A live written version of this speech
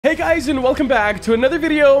Hey guys, and welcome back to another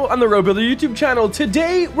video on the RoBuilder YouTube channel.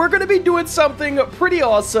 Today, we're going to be doing something pretty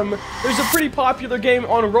awesome. There's a pretty popular game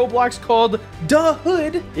on Roblox called Da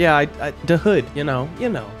Hood. Yeah, Da Hood, you know.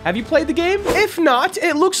 Have you played the game? If not,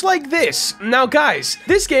 it looks like this. Now guys,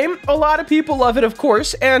 this game, a lot of people love it, of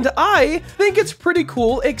course, and I think it's pretty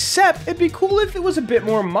cool, except it'd be cool if it was a bit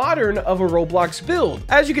more modern of a Roblox build.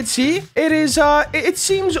 As you can see, it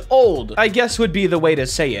seems old, I guess would be the way to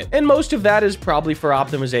say it. And most of that is probably for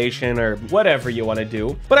optimization or whatever you want to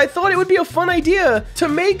do. But I thought it would be a fun idea to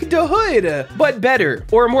make Da Hood, but better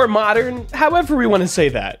or more modern, however we want to say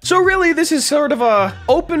that. So really, this is sort of a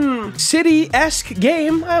open city-esque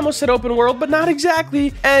game. I almost said open world, but not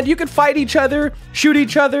exactly. And you can fight each other, shoot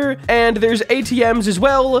each other, and there's ATMs as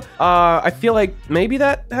well. I feel like maybe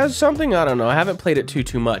that has something. I don't know. I haven't played it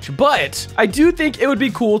too much, but I do think it would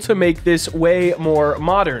be cool to make this way more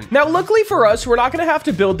modern. Now, luckily for us, we're not going to have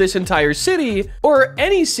to build this entire city or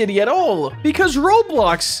any city at all, because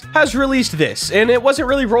Roblox has released this, and it wasn't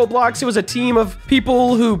really Roblox. It was a team of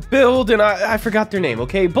people who build, and I forgot their name,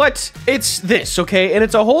 okay? But it's this, okay? And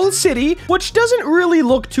it's a whole city, which doesn't really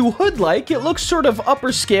look too hood-like. It looks sort of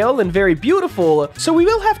upper scale and very beautiful, so we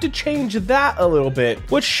will have to change that a little bit,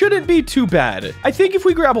 which shouldn't be too bad. I think if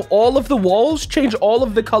we grab all of the walls, change all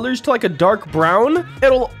of the colors to like a dark brown,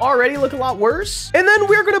 it'll already look a lot worse. And then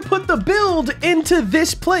we're gonna put the build into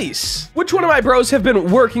this place, which one of my bros have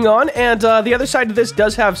been working on, and the other side of this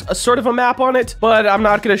does have a sort of a map on it, but I'm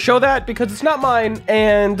not going to show that because it's not mine,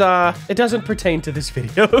 and it doesn't pertain to this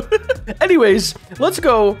video. Anyways, let's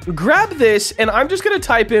go grab this, and I'm just going to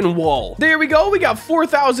type in wall. There we go. We got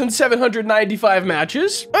 4,795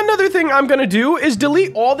 matches. Another thing I'm going to do is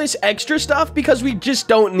delete all this extra stuff because we just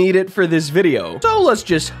don't need it for this video. So let's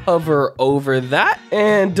just hover over that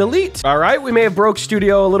and delete. All right, we may have broke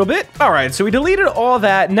Studio a little bit. All right, so we deleted all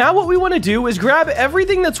that. Now what we want to do is grab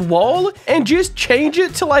everything that's wall and just change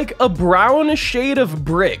it to like a brown shade of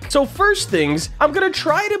brick. So first things, I'm gonna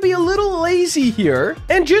try to be a little lazy here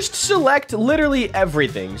and just select literally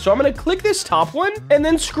everything. So I'm gonna click this top one and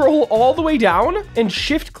then scroll all the way down and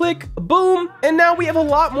shift click, boom. And now we have a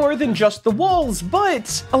lot more than just the walls,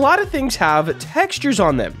 but a lot of things have textures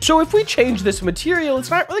on them. So if we change this material, it's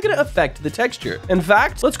not really gonna affect the texture. In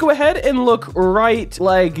fact, let's go ahead and look right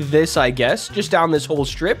like this, I guess. Just down this whole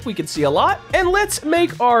strip, we can see a lot. And let's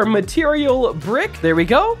make our material brick. There we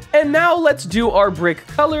go. And now let's do our brick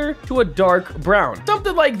color to a dark brown,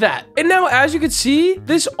 something like that. And now, as you can see,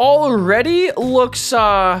 this already looks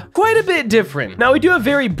quite a bit different. Now we do have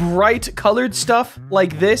very bright colored stuff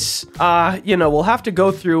like this. You know, we'll have to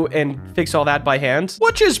go through and fix all that by hand,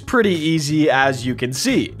 which is pretty easy, as you can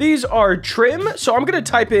see. These are trim, so I'm gonna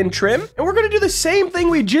type in trim, and we're gonna do the same thing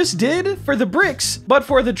we just did for the bricks, but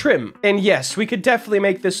for the trim. And yes, we could definitely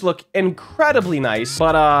make this look incredibly nice,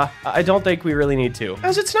 but I don't think we really need to,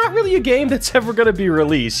 as it's not really a game that's ever going to be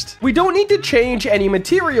released. We don't need to change any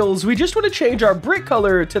materials. We just want to change our brick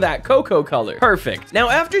color to that cocoa color. Perfect. Now,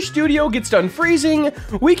 after Studio gets done freezing,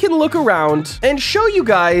 we can look around and show you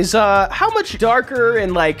guys how much darker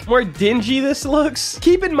and like more dingy this looks.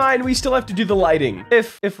 Keep in mind, we still have to do the lighting.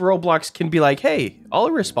 If Roblox can be like, hey,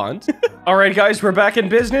 I'll respond. All right, guys, we're back in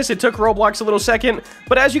business. It took Roblox a little second,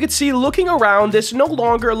 but as you can see, looking around, this no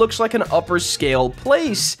longer looks like an upper scale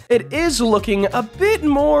place. It is looking a bit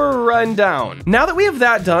more run down. Now that we have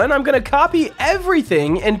that done, I'm going to copy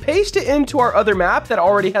everything and paste it into our other map that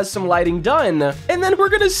already has some lighting done. And then we're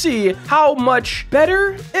going to see how much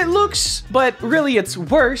better it looks, but really it's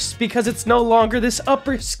worse because it's no longer this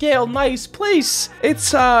upper scale nice place.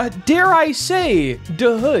 It's, dare I say,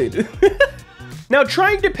 Da Hood. Now,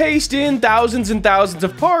 trying to paste in thousands and thousands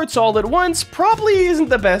of parts all at once probably isn't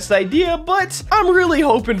the best idea, but I'm really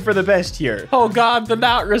hoping for the best here. Oh God, they're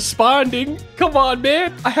not responding. Come on,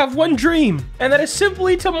 man. I have one dream, and that is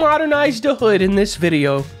simply to modernize Da Hood in this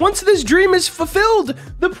video. Once this dream is fulfilled,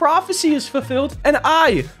 the prophecy is fulfilled, and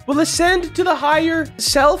I will ascend to the higher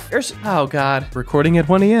self. Oh God, recording at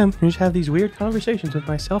 1 a.m. I just have these weird conversations with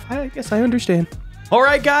myself. I guess I understand. All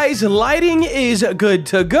right, guys, lighting is good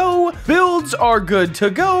to go, builds are good to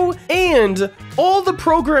go, and all the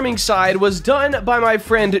programming side was done by my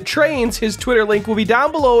friend Trains. His Twitter link will be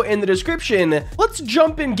down below in the description. Let's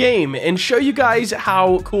jump in game and show you guys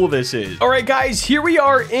how cool this is. All right, guys, here we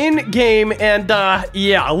are in game, and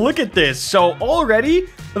yeah, look at this. So already,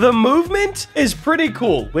 the movement is pretty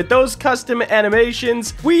cool with those custom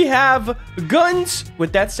animations. We have guns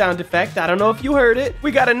with that sound effect. I don't know if you heard it.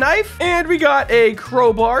 We got a knife and we got a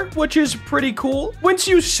crowbar, which is pretty cool. Once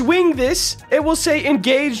you swing this, it will say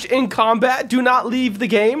engaged in combat. Do do not leave the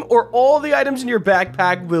game or all the items in your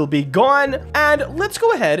backpack will be gone. And let's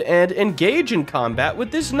go ahead and engage in combat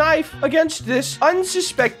with this knife against this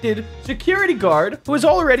unsuspected security guard who is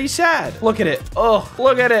already sad. Look at it. Oh,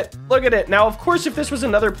 look at it. Look at it. Now, of course, if this was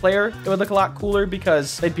another player, it would look a lot cooler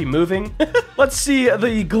because they'd be moving. Let's see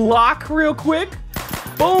the Glock real quick.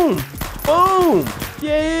 Boom. Boom.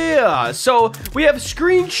 Yeah, so we have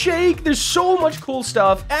screen shake. There's so much cool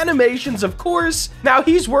stuff. Animations, of course. Now,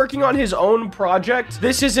 he's working on his own project.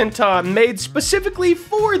 This isn't made specifically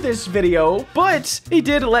for this video, but he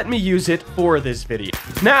did let me use it for this video.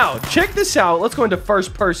 Now, check this out. Let's go into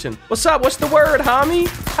first person. What's up? What's the word, homie?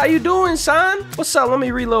 How you doing, son? What's up? Let me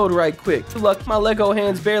reload right quick. Good luck. My Lego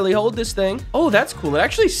hands barely hold this thing. Oh, that's cool. It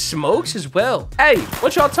actually smokes as well. Hey,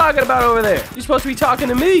 what y'all talking about over there? You're supposed to be talking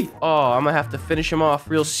to me. Oh, I'm gonna have to finish him off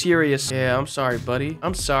real serious. Yeah, I'm sorry, buddy.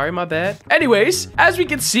 I'm sorry, my bad. Anyways, as we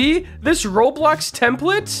can see, this Roblox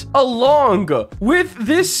template along with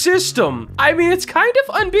this system, I mean, it's kind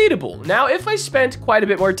of unbeatable. Now, if I spent quite a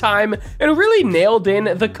bit more time and really nailed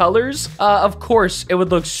in the colors, of course, it would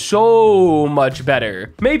look so much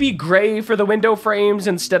better. Maybe gray for the window frames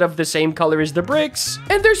instead of the same color as the bricks.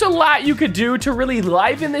 And there's a lot you could do to really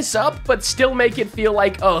liven this up, but still make it feel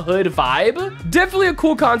like a hood vibe. Definitely a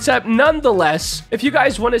cool concept nonetheless. If you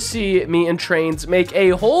guys want to see me and Trains make a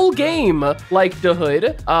whole game like the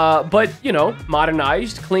hood, but, you know,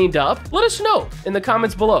 modernized, cleaned up, let us know in the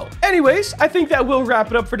comments below. Anyways, I think that will wrap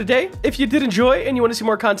it up for today. If you did enjoy and you want to see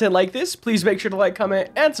more content like this, please make sure to like, comment,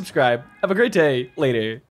 and subscribe. Have a great day. Later.